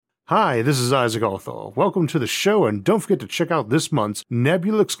Hi, this is Isaac Arthur. Welcome to the show, and don't forget to check out this month's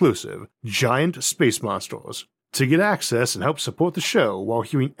Nebula exclusive, Giant Space Monsters. To get access and help support the show while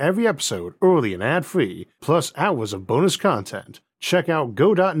hearing every episode early and ad-free, plus hours of bonus content, check out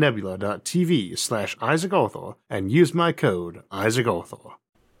go.nebula.tv/IsaacArthur and use my code IsaacArthur.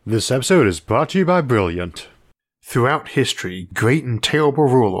 This episode is brought to you by Brilliant. Throughout history, great and terrible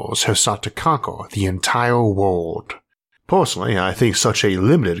rulers have sought to conquer the entire world. Personally, I think such a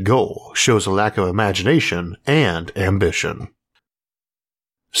limited goal shows a lack of imagination and ambition.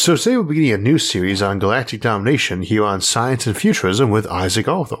 So today we're beginning a new series on galactic domination here on Science and Futurism with Isaac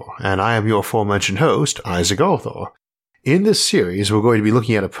Arthur, and I am your aforementioned host, Isaac Arthur. In this series, we're going to be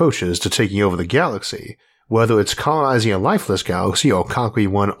looking at approaches to taking over the galaxy, whether it's colonizing a lifeless galaxy or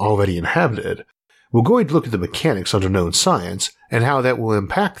conquering one already inhabited. We're going to look at the mechanics under known science and how that will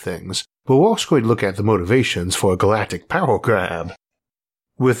impact things, but we're also going to look at the motivations for a galactic power grab.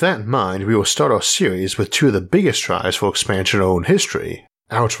 With that in mind, we will start our series with two of the biggest tries for expansion in our own history,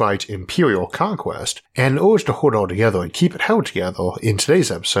 outright imperial conquest, and in order to hold it all together and keep it held together in today's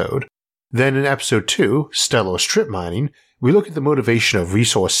episode. Then in episode 2, Stellar Strip Mining, we look at the motivation of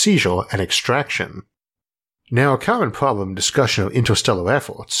resource seizure and extraction. Now, a common problem in discussion of interstellar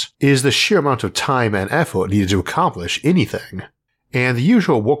efforts is the sheer amount of time and effort needed to accomplish anything. And the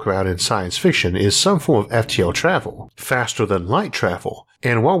usual workaround in science fiction is some form of FTL travel, faster than light travel,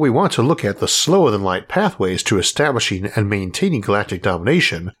 and while we want to look at the slower than light pathways to establishing and maintaining galactic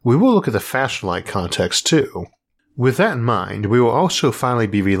domination, we will look at the faster light context too. With that in mind, we will also finally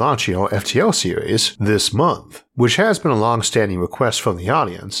be relaunching our FTL series this month, which has been a long-standing request from the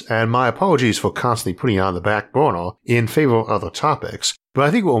audience, and my apologies for constantly putting it on the back burner in favor of other topics, but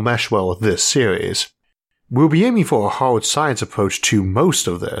I think it will mesh well with this series. We'll be aiming for a hard science approach to most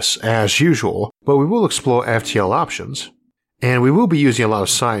of this, as usual, but we will explore FTL options. And we will be using a lot of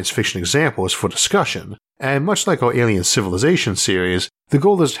science fiction examples for discussion, and much like our Alien Civilization series, the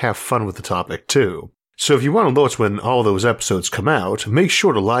goal is to have fun with the topic too. So if you want alerts when all those episodes come out, make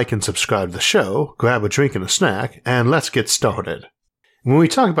sure to like and subscribe to the show, grab a drink and a snack, and let's get started. When we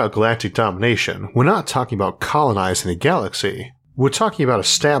talk about galactic domination, we're not talking about colonizing a galaxy. We're talking about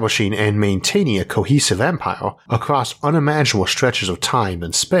establishing and maintaining a cohesive empire across unimaginable stretches of time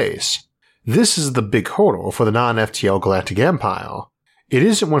and space. This is the big hurdle for the non-FTL Galactic Empire. It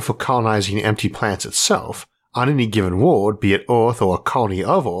isn't one for colonizing empty planets itself. On any given world, be it Earth or a colony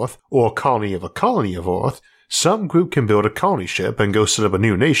of Earth, or a colony of Earth, some group can build a colony ship and go set up a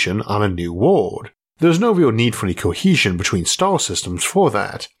new nation on a new world. There's no real need for any cohesion between star systems for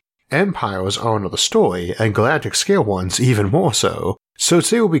that. Empires are another story, and galactic scale ones even more so. So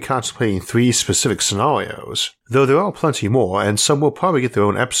today we'll be contemplating 3 specific scenarios, though there are plenty more, and some will probably get their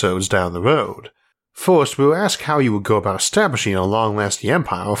own episodes down the road. First, we'll ask how you would go about establishing a long-lasting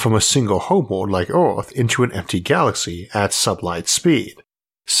empire from a single homeworld like Earth into an empty galaxy at sublight speed.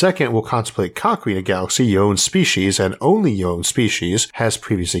 Second, we'll contemplate conquering a galaxy your own species and only your own species has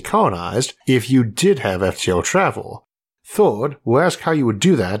previously colonized if you did have FTL travel. Third, we'll ask how you would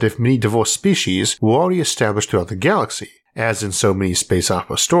do that if many diverse species were already established throughout the galaxy, as in so many space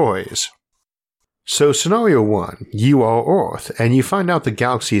opera stories. So scenario 1, you are Earth, and you find out the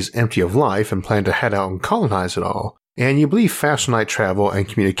galaxy is empty of life and plan to head out and colonize it all, and you believe faster light travel and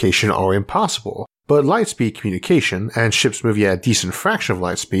communication are impossible, but lightspeed communication and ships moving at a decent fraction of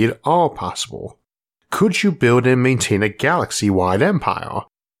light speed are possible. Could you build and maintain a galaxy-wide empire?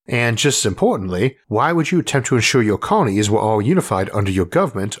 And just as importantly, why would you attempt to ensure your colonies were all unified under your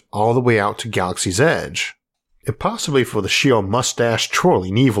government all the way out to galaxy's edge? Possibly for the sheer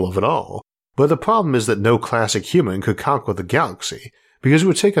mustache-twirling evil of it all, but the problem is that no classic human could conquer the galaxy, because it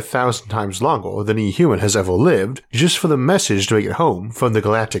would take 1,000 times longer than any human has ever lived just for the message to make it home from the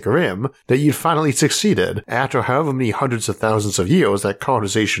galactic rim that you'd finally succeeded after however many hundreds of thousands of years that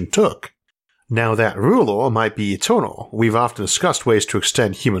colonization took. Now that ruler might be eternal. We've often discussed ways to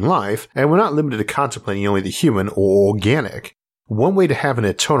extend human life, and we're not limited to contemplating only the human or organic. One way to have an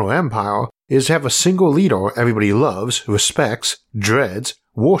eternal empire is to have a single leader everybody loves, respects, dreads,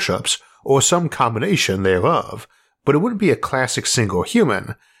 worships, or some combination thereof, but it wouldn't be a classic single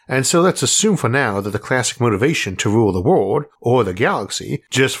human, and so let's assume for now that the classic motivation to rule the world, or the galaxy,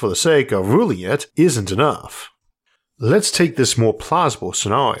 just for the sake of ruling it, isn't enough. Let's take this more plausible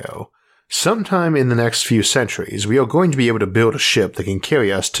scenario. Sometime in the next few centuries, we are going to be able to build a ship that can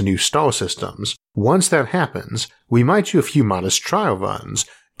carry us to new star systems. Once that happens, we might do a few modest trial runs,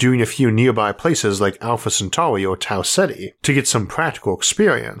 doing a few nearby places like Alpha Centauri or Tau Ceti to get some practical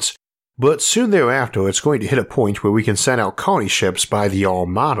experience. But soon thereafter, it's going to hit a point where we can send out colony ships by the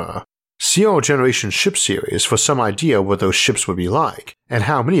Armada. See our Generation Ship series for some idea what those ships would be like, and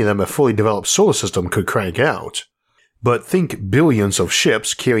how many of them a fully developed solar system could crank out. But think billions of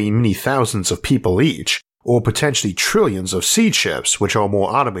ships carrying many thousands of people each, or potentially trillions of seed ships which are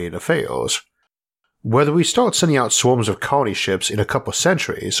more automated affairs. Whether we start sending out swarms of colony ships in a couple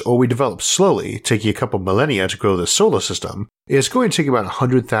centuries, or we develop slowly, taking a couple millennia to grow the solar system, it's going to take about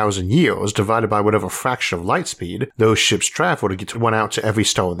 100,000 years divided by whatever fraction of light speed those ships travel to get one out to every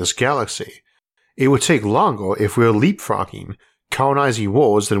star in this galaxy. It would take longer if we were leapfrogging, colonizing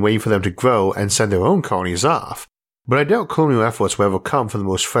worlds than waiting for them to grow and send their own colonies off, but I doubt colonial efforts will ever come from the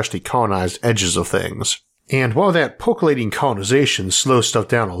most freshly colonized edges of things. And while that percolating colonization slows stuff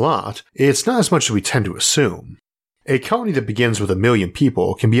down a lot, it's not as much as we tend to assume. A colony that begins with 1 million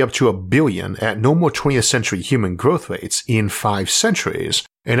people can be up to 1 billion at no more 20th century human growth rates in 5 centuries,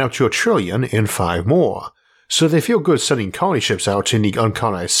 and up to 1 trillion in 5 more. So they feel good sending colony ships out to the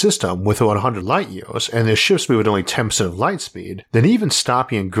uncolonized system with 100 light years, and their ships move at only 10% of light speed, then even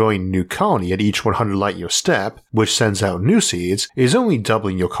stopping and growing a new colony at each 100 light year step, which sends out new seeds, is only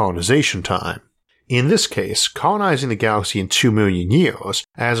doubling your colonization time. In this case, colonizing the galaxy in 2 million years,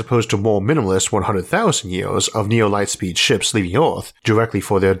 as opposed to more minimalist 100,000 years of neo-lightspeed ships leaving Earth directly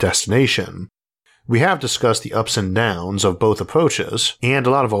for their destination. We have discussed the ups and downs of both approaches, and a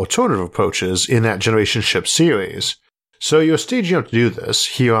lot of alternative approaches in that Generation Ship series. So you're staging up to do this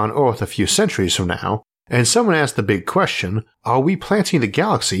here on Earth a few centuries from now, and someone asked the big question, are we planting the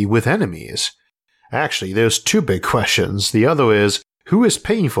galaxy with enemies? Actually, there's 2 big questions. The other is, who is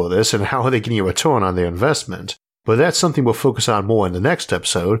paying for this and how are they getting a return on their investment? But that's something we'll focus on more in the next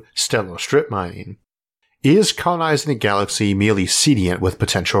episode, Stellar Strip Mining. Is colonizing the galaxy merely seeding it with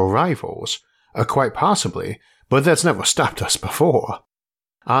potential rivals? Quite possibly, but that's never stopped us before.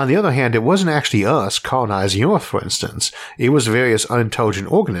 On the other hand, it wasn't actually us colonizing Earth, for instance. It was various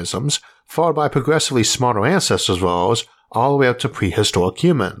unintelligent organisms, followed by progressively smarter ancestors of ours, all the way up to prehistoric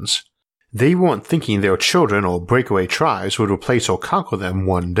humans. They weren't thinking their children or breakaway tribes would replace or conquer them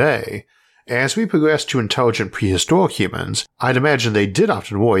one day. As we progress to intelligent prehistoric humans, I'd imagine they did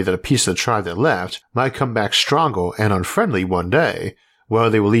often worry that a piece of the tribe that left might come back stronger and unfriendly one day, whether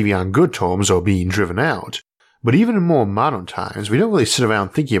they were leaving on good terms or being driven out. But even in more modern times, we don't really sit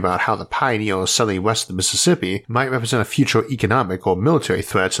around thinking about how the pioneers settling west of the Mississippi might represent a future economic or military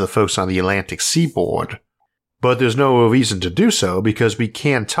threat to the folks on the Atlantic seaboard. But there's no reason to do so because we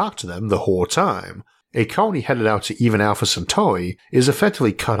can talk to them the whole time. A colony headed out to even Alpha Centauri is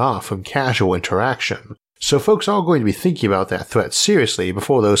effectively cut off from casual interaction, so folks are going to be thinking about that threat seriously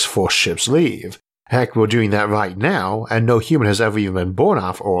before those force ships leave. Heck, we're doing that right now, and no human has ever even been born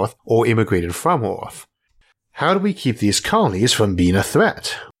off Earth or immigrated from Earth. How do we keep these colonies from being a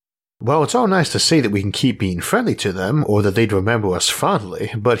threat? Well, it's all nice to say that we can keep being friendly to them or that they'd remember us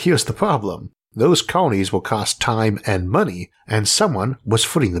fondly, but here's the problem. Those colonies will cost time and money, and someone was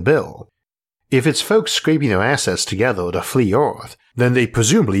footing the bill. If it's folks scraping their assets together to flee Earth, then they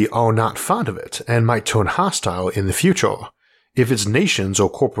presumably are not fond of it and might turn hostile in the future. If it's nations or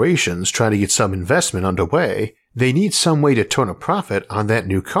corporations trying to get some investment underway, they need some way to turn a profit on that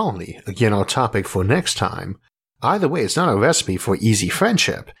new colony, again our topic for next time. Either way, it's not a recipe for easy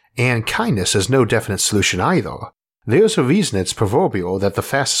friendship, and kindness is no definite solution either. There's a reason it's proverbial that the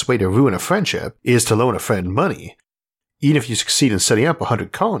fastest way to ruin a friendship is to loan a friend money. Even if you succeed in setting up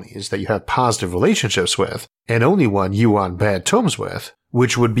 100 colonies that you have positive relationships with, and only one you are on bad terms with,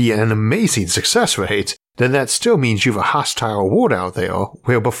 which would be an amazing success rate, then that still means you have a hostile world out there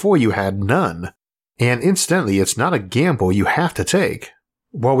where before you had none. And incidentally, it's not a gamble you have to take.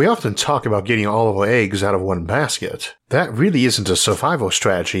 While we often talk about getting all of our eggs out of one basket, that really isn't a survival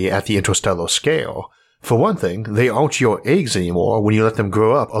strategy at the interstellar scale. For one thing, they aren't your eggs anymore when you let them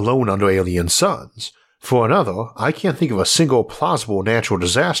grow up alone under alien suns. For another, I can't think of a single plausible natural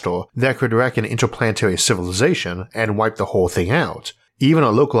disaster that could wreck an interplanetary civilization and wipe the whole thing out. Even a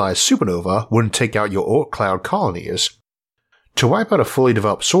localized supernova wouldn't take out your Oort cloud colonies. To wipe out a fully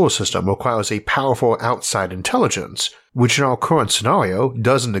developed solar system requires a powerful outside intelligence, which in our current scenario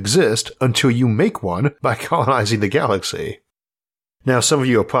doesn't exist until you make one by colonizing the galaxy. Now some of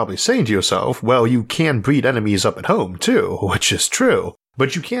you are probably saying to yourself, well, you can breed enemies up at home too, which is true,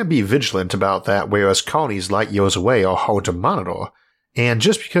 but you can be vigilant about that whereas colonies light years away are hard to monitor, and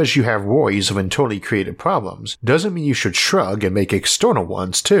just because you have worries of internally created problems doesn't mean you should shrug and make external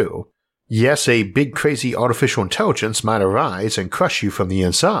ones too. Yes, a big crazy artificial intelligence might arise and crush you from the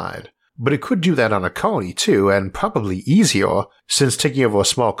inside, but it could do that on a colony too, and probably easier, since taking over a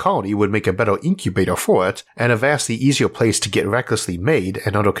small colony would make a better incubator for it, and a vastly easier place to get recklessly made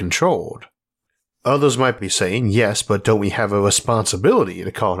and under controlled. Others might be saying, yes, but don't we have a responsibility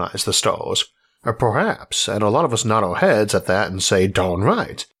to colonize the stars? Perhaps, and a lot of us nod our heads at that and say, darn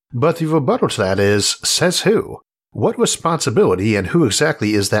right. But the rebuttal to that is, says who? What responsibility and who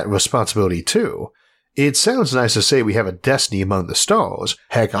exactly is that responsibility to? It sounds nice to say we have a destiny among the stars,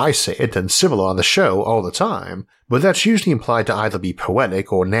 heck I say it and similar on the show all the time, but that's usually implied to either be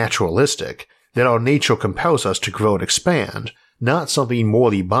poetic or naturalistic, that our nature compels us to grow and expand, not something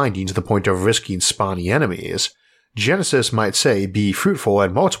morally binding to the point of risking spawning enemies. Genesis might say be fruitful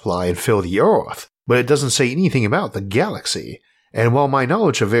and multiply and fill the earth, but it doesn't say anything about the galaxy. And while my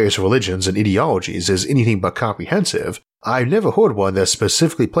knowledge of various religions and ideologies is anything but comprehensive, I've never heard one that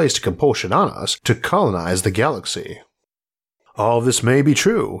specifically placed a compulsion on us to colonize the galaxy. All this may be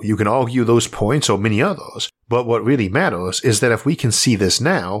true, you can argue those points or many others, but what really matters is that if we can see this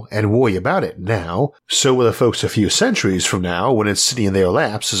now and worry about it now, so will the folks a few centuries from now when it's sitting in their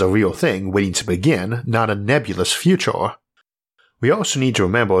laps as a real thing waiting to begin, not a nebulous future. We also need to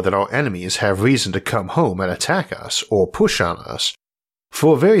remember that our enemies have reason to come home and attack us or push on us.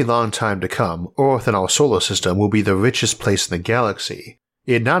 For a very long time to come, Earth and our solar system will be the richest place in the galaxy.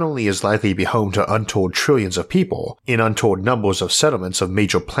 It not only is likely to be home to untold trillions of people, in untold numbers of settlements of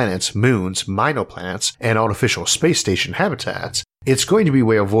major planets, moons, minor planets, and artificial space station habitats, it's going to be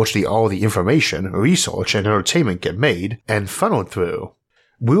where virtually all the information, research, and entertainment get made and funneled through.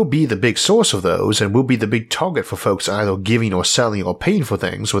 We'll be the big source of those, and we'll be the big target for folks either giving or selling or paying for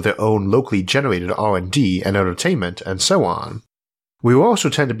things with their own locally generated R&D and entertainment, and so on. We will also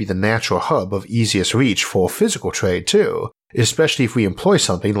tend to be the natural hub of easiest reach for physical trade too, especially if we employ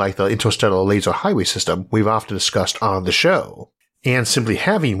something like the interstellar laser highway system we've often discussed on the show. And simply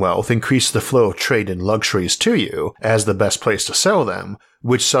having wealth increases the flow of trade and luxuries to you as the best place to sell them,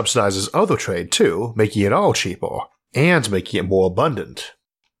 which subsidizes other trade too, making it all cheaper, and making it more abundant.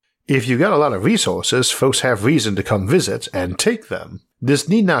 If you've got a lot of resources, folks have reason to come visit and take them. This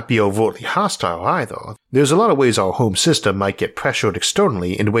need not be overtly hostile either. There's a lot of ways our home system might get pressured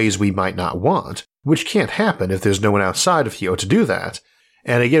externally in ways we might not want, which can't happen if there's no one outside of here to do that.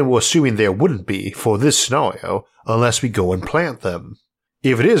 And again, we're assuming there wouldn't be for this scenario unless we go and plant them.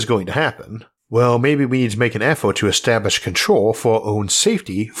 If it is going to happen, well, maybe we need to make an effort to establish control for our own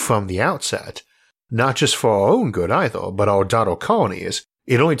safety from the outset. Not just for our own good either, but our daughter colonies.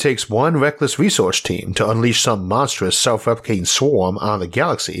 It only takes one reckless research team to unleash some monstrous self-replicating swarm on the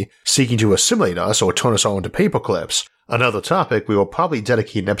galaxy seeking to assimilate us or turn us all into paperclips, another topic we will probably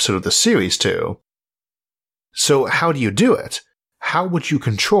dedicate an episode of the series to. So how do you do it? How would you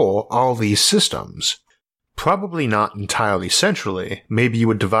control all these systems? Probably not entirely centrally. Maybe you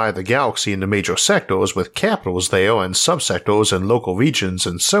would divide the galaxy into major sectors with capitals there and subsectors and local regions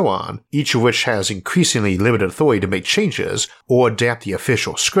and so on, each of which has increasingly limited authority to make changes or adapt the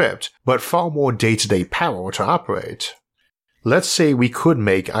official script, but far more day-to-day power to operate. Let's say we could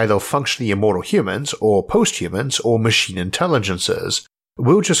make either functionally immortal humans or post-humans or machine intelligences.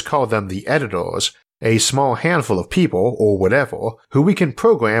 We'll just call them the editors, a small handful of people, or whatever, who we can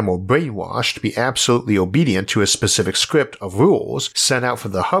program or brainwash to be absolutely obedient to a specific script of rules sent out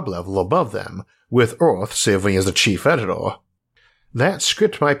from the hub level above them, with Earth serving as the chief editor. That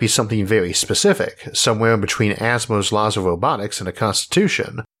script might be something very specific, somewhere in between Asimov's laws of robotics and a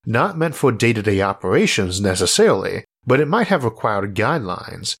constitution, not meant for day-to-day operations necessarily, but it might have required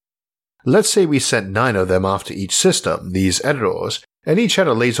guidelines. Let's say we sent 9 of them off to each system, these editors, and each had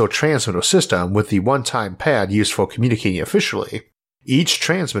a laser transmitter system with the one-time pad used for communicating officially. Each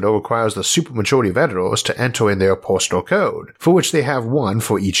transmitter requires the supermajority of editors to enter in their postal code, for which they have one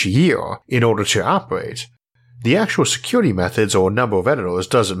for each year, in order to operate. The actual security methods or number of editors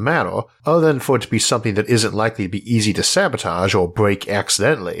doesn't matter, other than for it to be something that isn't likely to be easy to sabotage or break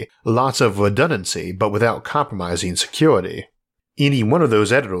accidentally, lots of redundancy but without compromising security. Any one of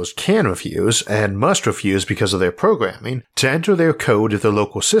those editors can refuse, and must refuse because of their programming, to enter their code if the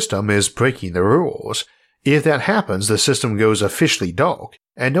local system is breaking the rules. If that happens, the system goes officially dark,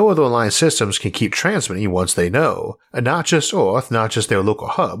 and no other aligned systems can keep transmitting once they know, and not just Earth, not just their local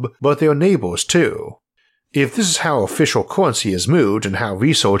hub, but their neighbors too. If this is how official currency is moved and how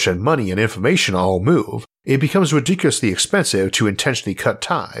research and money and information all move, it becomes ridiculously expensive to intentionally cut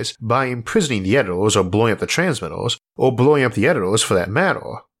ties by imprisoning the editors or blowing up the transmitters, or blowing up the editors for that matter.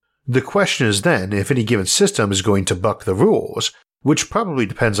 The question is then if any given system is going to buck the rules, which probably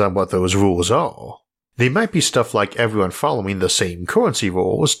depends on what those rules are. They might be stuff like everyone following the same currency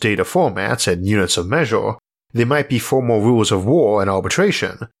rules, data formats, and units of measure. They might be formal rules of war and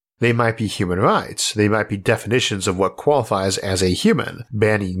arbitration. They might be human rights, they might be definitions of what qualifies as a human,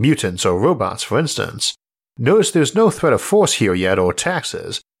 banning mutants or robots for instance. Notice there's no threat of force here yet or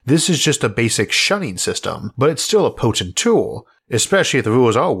taxes, This is just a basic shunning system, but it's still a potent tool, especially if the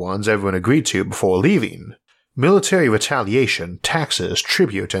rules are ones everyone agreed to before leaving. Military retaliation, taxes,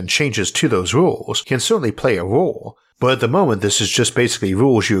 tribute, and changes to those rules can certainly play a role, but at the moment this is just basically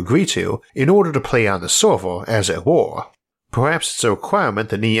rules you agree to in order to play on the server, as it were. Perhaps it's a requirement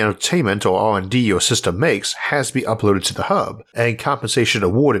that any entertainment or R&D your system makes has to be uploaded to the hub, and compensation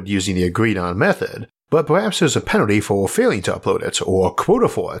awarded using the agreed-on method, but perhaps there's a penalty for failing to upload it, or a quota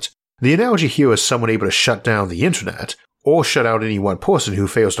for it. The analogy here is someone able to shut down the internet, or shut out any one person who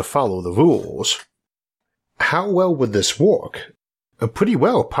fails to follow the rules. How well would this work? Pretty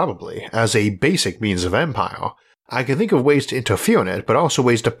well, probably, as a basic means of empire. I can think of ways to interfere in it, but also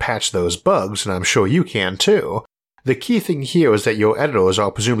ways to patch those bugs, and I'm sure you can too. The key thing here is that your editors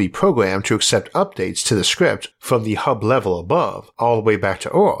are presumably programmed to accept updates to the script from the hub level above, all the way back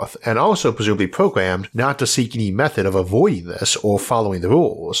to Earth, and also presumably programmed not to seek any method of avoiding this or following the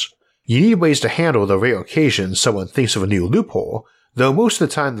rules. You need ways to handle the rare occasion someone thinks of a new loophole, though most of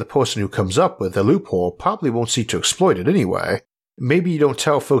the time the person who comes up with the loophole probably won't seek to exploit it anyway. Maybe you don't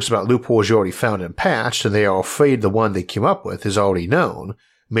tell folks about loopholes you already found and patched and they are afraid the one they came up with is already known.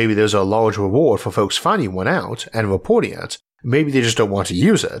 Maybe there's a large reward for folks finding one out and reporting it. Maybe they just don't want to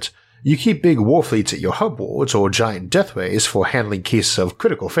use it. You keep big war fleets at your hub wards or giant death rays for handling cases of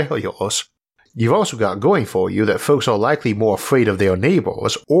critical failures. You've also got going for you that folks are likely more afraid of their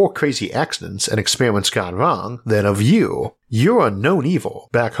neighbors or crazy accidents and experiments gone wrong than of you. You're a known evil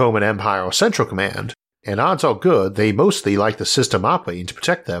back home at Empire Central Command, and odds are good they mostly like the system operating to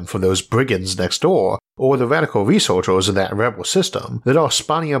protect them from those brigands next door or the radical researchers in that rebel system that are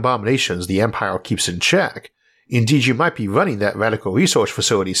spawning abominations the Empire keeps in check. Indeed, you might be running that radical research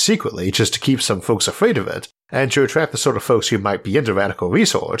facility secretly just to keep some folks afraid of it, and to attract the sort of folks who might be into radical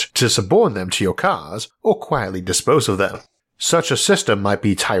research to suborn them to your cause or quietly dispose of them. Such a system might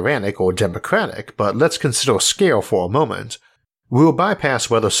be tyrannic or democratic, but let's consider scale for a moment. We'll bypass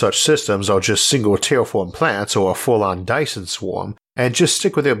whether such systems are just single terraform plants or a full-on Dyson swarm, and just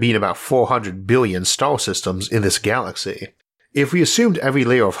stick with there being about 400 billion star systems in this galaxy. If we assumed every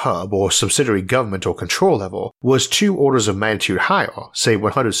layer of hub or subsidiary government or control level was 2 orders of magnitude higher, say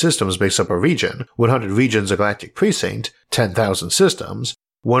 100 systems makes up a region, 100 regions a galactic precinct, 10,000 systems,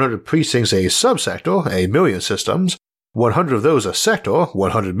 100 precincts a subsector, a million systems, 100 of those a sector,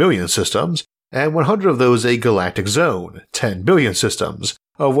 100 million systems, and 100 of those a galactic zone, 10 billion systems,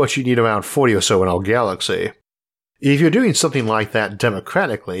 of what you need around 40 or so in our galaxy. If you're doing something like that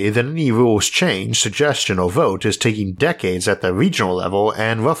democratically, then any rules change, suggestion, or vote is taking decades at the regional level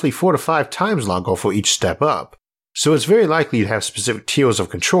and roughly 4 to 5 times longer for each step up. So it's very likely you'd have specific tiers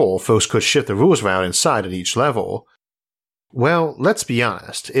of control folks could shift the rules around inside at each level. Well, let's be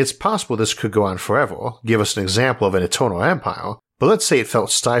honest, it's possible this could go on forever, give us an example of an eternal empire, but let's say it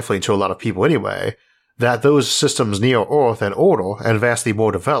felt stifling to a lot of people anyway, that those systems near Earth and older and vastly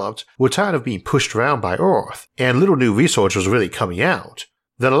more developed were tired of being pushed around by Earth, and little new research was really coming out.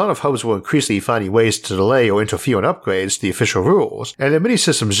 That a lot of hubs were increasingly finding ways to delay or interfere in upgrades to the official rules, and that many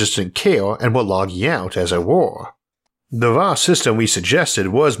systems just didn't care and were logging out, as it were. The raw system we suggested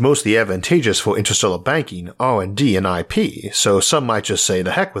was mostly advantageous for interstellar banking, R&D, and IP, so some might just say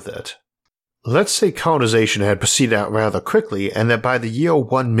the heck with it. Let's say colonization had proceeded out rather quickly and that by the year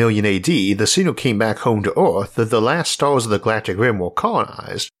 1 million AD the signal came back home to Earth that the last stars of the Galactic Rim were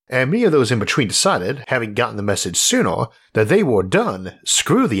colonized, and many of those in between decided, having gotten the message sooner, that they were done,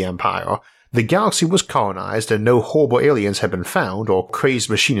 screw the Empire, the galaxy was colonized and no horrible aliens had been found or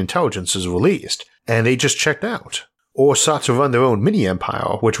crazed machine intelligences released, and they just checked out. Or sought to run their own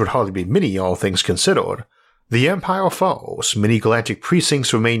mini-empire, which would hardly be mini all things considered. The Empire falls, many galactic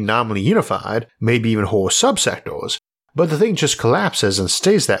precincts remain nominally unified, maybe even whole subsectors, but the thing just collapses and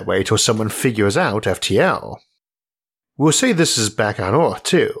stays that way till someone figures out FTL. We'll say this is back on Earth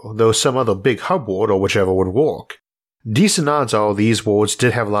too, though some other big hub ward or whichever would work. Decent odds are these wards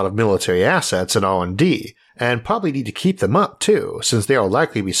did have a lot of military assets and R&D, and probably need to keep them up too, since they are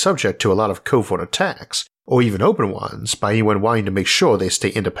likely to be subject to a lot of covert attacks, or even open ones, by anyone wanting to make sure they stay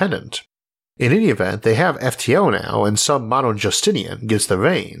independent. In any event, they have FTL now, and some modern Justinian gets the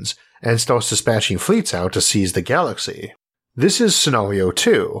reins, and starts dispatching fleets out to seize the galaxy. This is Scenario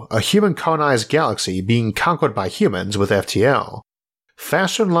 2, a human-colonized galaxy being conquered by humans with FTL.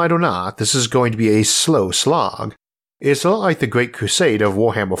 Faster than light or not, this is going to be a slow slog. It's a lot like the Great Crusade of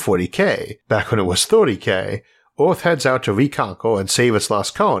Warhammer 40k, back when it was 30k. Earth heads out to reconquer and save its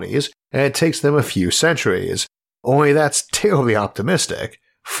lost colonies, and it takes them a few centuries. Only that's terribly optimistic.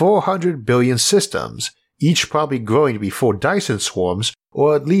 400 billion systems, each probably growing to be 4 Dyson swarms,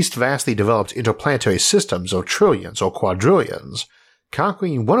 or at least vastly developed interplanetary systems of trillions or quadrillions.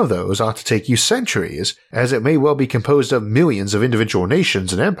 Conquering one of those ought to take you centuries, as it may well be composed of millions of individual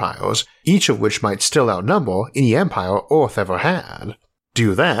nations and empires, each of which might still outnumber any empire Earth ever had.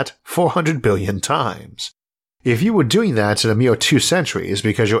 Do that 400 billion times. If you were doing that in a mere 2 centuries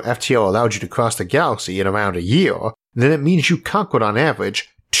because your FTL allowed you to cross the galaxy in around a year, then it means you conquered on average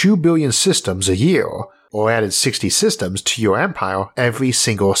 2 billion systems a year, or added 60 systems to your empire every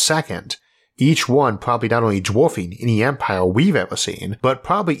single second. Each one probably not only dwarfing any empire we've ever seen, but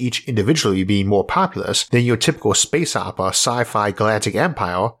probably each individually being more populous than your typical space opera sci-fi galactic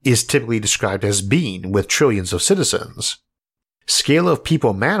empire is typically described as being, with trillions of citizens. Scale of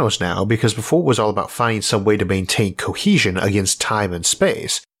people matters now because before it was all about finding some way to maintain cohesion against time and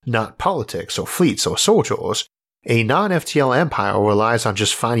space, not politics or fleets or soldiers. A non-FTL empire relies on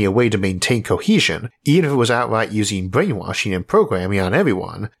just finding a way to maintain cohesion, even if it was outright using brainwashing and programming on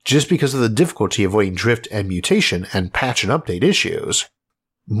everyone, just because of the difficulty avoiding drift and mutation and patch and update issues.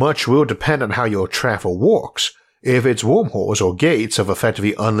 Much will depend on how your travel works. If it's wormholes or gates of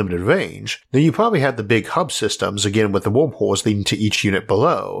effectively unlimited range, then you probably have the big hub systems again with the wormholes leading to each unit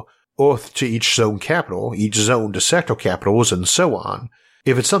below, Earth to each zone capital, each zone to sector capitals, and so on.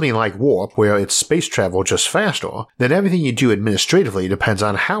 If it's something like Warp, where it's space travel just faster, then everything you do administratively depends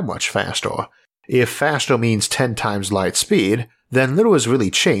on how much faster. If faster means 10 times light speed, then little has really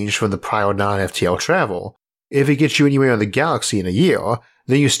changed from the prior non-FTL travel. If it gets you anywhere in the galaxy in a year,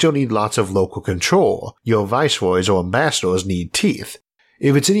 then you still need lots of local control. Your viceroys or ambassadors need teeth.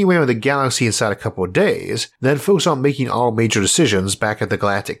 If it's anywhere in the galaxy inside a couple of days, then focus on making all major decisions back at the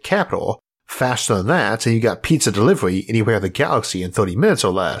galactic capital. Faster than that, and you got pizza delivery anywhere in the galaxy in 30 minutes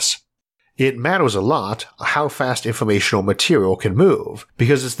or less. It matters a lot how fast informational material can move,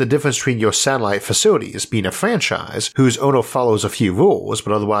 because it's the difference between your satellite facilities being a franchise whose owner follows a few rules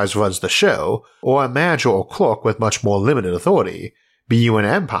but otherwise runs the show, or a manager or clerk with much more limited authority, be you an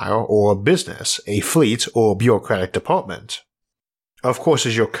empire or a business, a fleet or a bureaucratic department. Of course,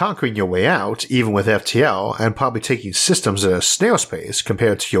 as you're conquering your way out, even with FTL, and probably taking systems at a snail's pace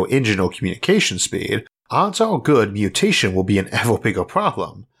compared to your engine or communication speed, odds are good mutation will be an ever bigger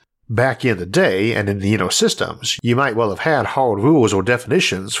problem. Back in the day, and in the inner systems, you might well have had hard rules or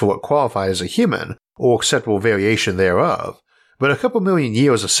definitions for what qualified as a human, or acceptable variation thereof, but a couple million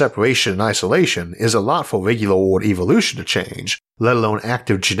years of separation and isolation is a lot for regular old evolution to change, let alone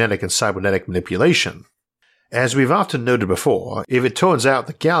active genetic and cybernetic manipulation. As we've often noted before, if it turns out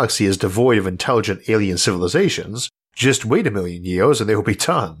the galaxy is devoid of intelligent alien civilizations, just wait a million years and there will be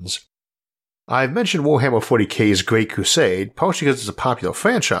tons. I've mentioned Warhammer 40k's Great Crusade partially because it's a popular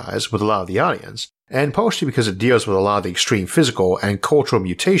franchise with a lot of the audience, and partially because it deals with a lot of the extreme physical and cultural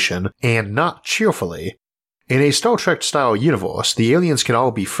mutation, and not cheerfully. In a Star Trek-style universe, the aliens can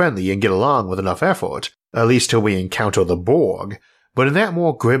all be friendly and get along with enough effort, at least till we encounter the Borg. But in that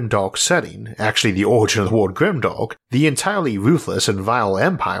more grimdark setting, actually the origin of the word grimdark, the entirely ruthless and vile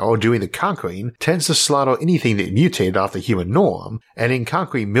empire doing the conquering tends to slaughter anything that mutated off the human norm, and in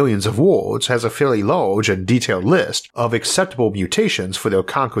conquering millions of worlds has a fairly large and detailed list of acceptable mutations for their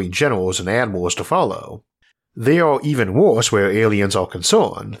conquering generals and admirals to follow. They are even worse where aliens are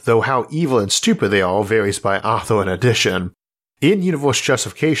concerned, though how evil and stupid they are varies by author and edition. In-universe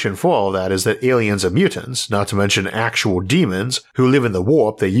justification for all that is that aliens are mutants, not to mention actual demons, who live in the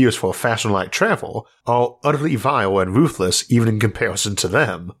warp they use for fashion-like travel, are utterly vile and ruthless even in comparison to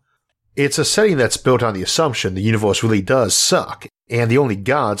them. It's a setting that's built on the assumption the universe really does suck, and the only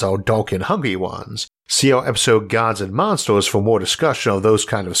gods are dark and hungry ones. See our episode Gods and Monsters for more discussion of those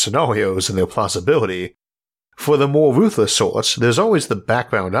kind of scenarios and their plausibility. For the more ruthless sorts, there's always the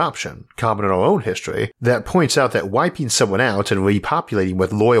background option, common in our own history, that points out that wiping someone out and repopulating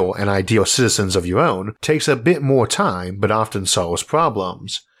with loyal and ideal citizens of your own takes a bit more time but often solves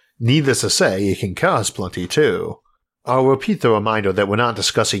problems. Needless to say, it can cause plenty too. I'll repeat the reminder that we're not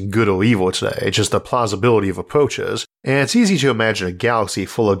discussing good or evil today, just the plausibility of approaches, and it's easy to imagine a galaxy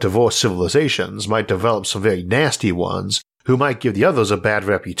full of diverse civilizations might develop some very nasty ones, who might give the others a bad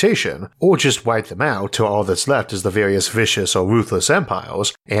reputation, or just wipe them out till all that's left is the various vicious or ruthless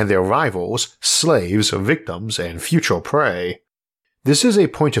empires, and their rivals, slaves, victims, and future prey. This is a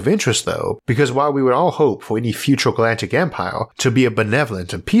point of interest though, because while we would all hope for any future galactic empire to be a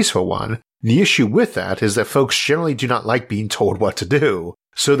benevolent and peaceful one, the issue with that is that folks generally do not like being told what to do,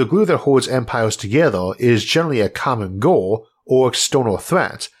 so the glue that holds empires together is generally a common goal or external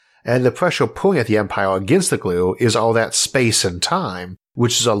threat, and the pressure pulling at the empire against the glue is all that space and time,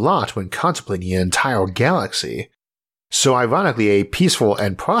 which is a lot when contemplating an entire galaxy. So ironically, a peaceful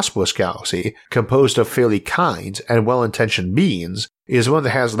and prosperous galaxy, composed of fairly kind and well-intentioned beings, is one that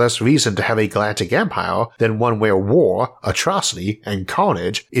has less reason to have a galactic empire than one where war, atrocity, and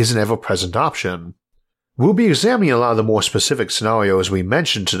carnage is an ever-present option. We'll be examining a lot of the more specific scenarios we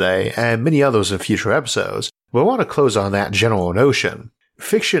mentioned today and many others in future episodes, but I want to close on that general notion.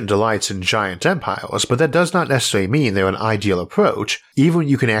 Fiction delights in giant empires, but that does not necessarily mean they're an ideal approach, even when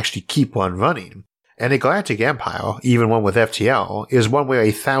you can actually keep one running. And a galactic empire, even one with FTL, is one where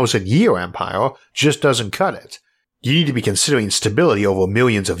a 1,000-year empire just doesn't cut it. You need to be considering stability over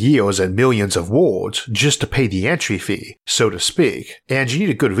millions of years and millions of worlds just to pay the entry fee, so to speak, and you need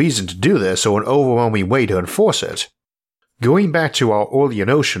a good reason to do this or an overwhelming way to enforce it. Going back to our earlier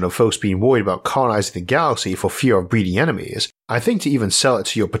notion of folks being worried about colonizing the galaxy for fear of breeding enemies, I think to even sell it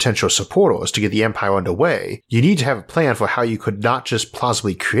to your potential supporters to get the empire underway, you need to have a plan for how you could not just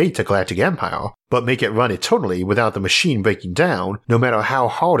plausibly create a galactic empire, but make it run eternally without the machine breaking down no matter how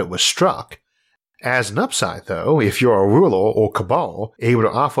hard it was struck. As an upside though, if you're a ruler or cabal able to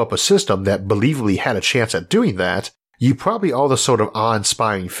offer up a system that believably had a chance at doing that, you probably are the sort of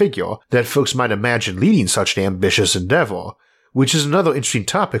awe-inspiring figure that folks might imagine leading such an ambitious endeavor, which is another interesting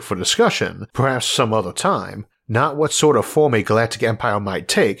topic for discussion, perhaps some other time. Not what sort of form a galactic empire might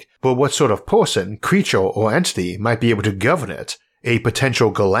take, but what sort of person, creature, or entity might be able to govern it, a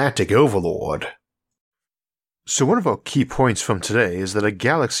potential galactic overlord. So one of our key points from today is that a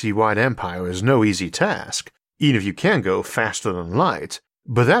galaxy-wide empire is no easy task, even if you can go faster than light.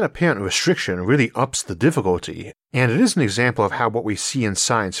 But that apparent restriction really ups the difficulty, and it is an example of how what we see in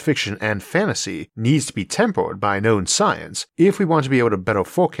science fiction and fantasy needs to be tempered by known science if we want to be able to better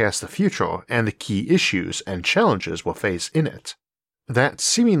forecast the future and the key issues and challenges we'll face in it. That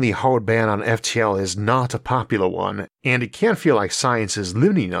seemingly hard ban on FTL is not a popular one, and it can feel like science is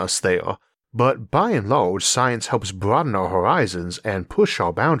limiting us there, but by and large science helps broaden our horizons and push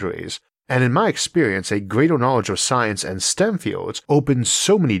our boundaries. And in my experience, a greater knowledge of science and STEM fields opens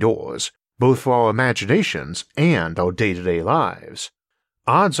so many doors, both for our imaginations and our day-to-day lives.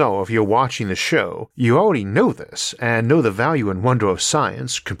 Odds are if you're watching the show, you already know this, and know the value and wonder of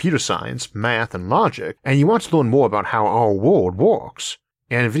science, computer science, math, and logic, and you want to learn more about how our world works.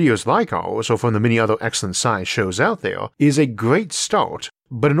 And videos like ours, or from the many other excellent science shows out there, is a great start,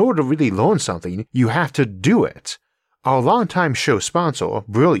 but in order to really learn something, you have to do it. Our longtime show sponsor,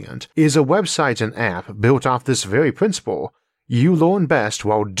 Brilliant, is a website and app built off this very principle. You learn best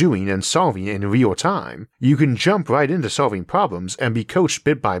while doing and solving in real time. You can jump right into solving problems and be coached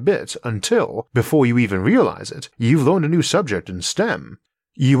bit by bit until, before you even realize it, you've learned a new subject in STEM.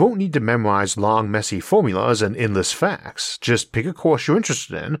 You won't need to memorize long, messy formulas and endless facts. Just pick a course you're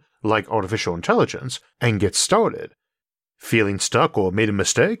interested in, like artificial intelligence, and get started. Feeling stuck or made a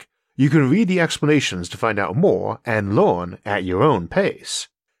mistake? You can read the explanations to find out more and learn at your own pace.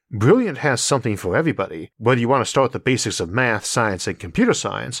 Brilliant has something for everybody, whether you want to start the basics of math, science, and computer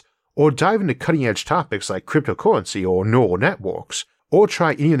science, or dive into cutting-edge topics like cryptocurrency or neural networks, or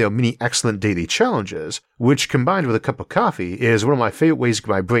try any of their many excellent daily challenges, which combined with a cup of coffee is one of my favorite ways to get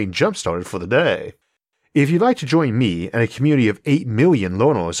my brain jump-started for the day. If you'd like to join me and a community of 8 million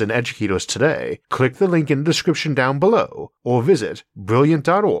learners and educators today, click the link in the description down below or visit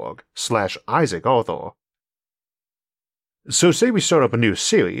brilliant.org/Isaac Arthur. So say we start up a new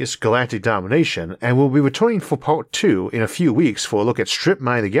series, Galactic Domination, and we'll be returning for part 2 in a few weeks for a look at Strip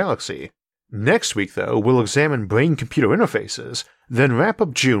Mine the Galaxy. Next week though, we'll examine brain-computer interfaces, then wrap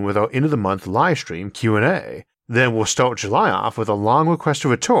up June with our end-of-the-month livestream Q&A. Then we'll start July off with a long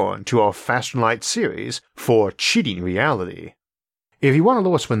requested return to our Fast and Light series for Cheating Reality. If you want to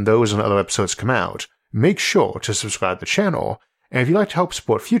know us when those and other episodes come out, make sure to subscribe to the channel, and if you'd like to help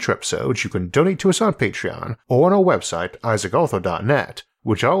support future episodes, you can donate to us on Patreon or on our website, isaacarthur.net,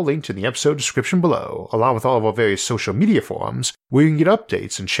 which I'll link in the episode description below, along with all of our various social media forums, where you can get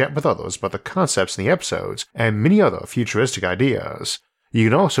updates and chat with others about the concepts in the episodes and many other futuristic ideas. You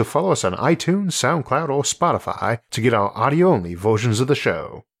can also follow us on iTunes, SoundCloud, or Spotify to get our audio-only versions of the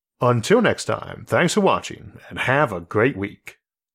show. Until next time, thanks for watching, and have a great week.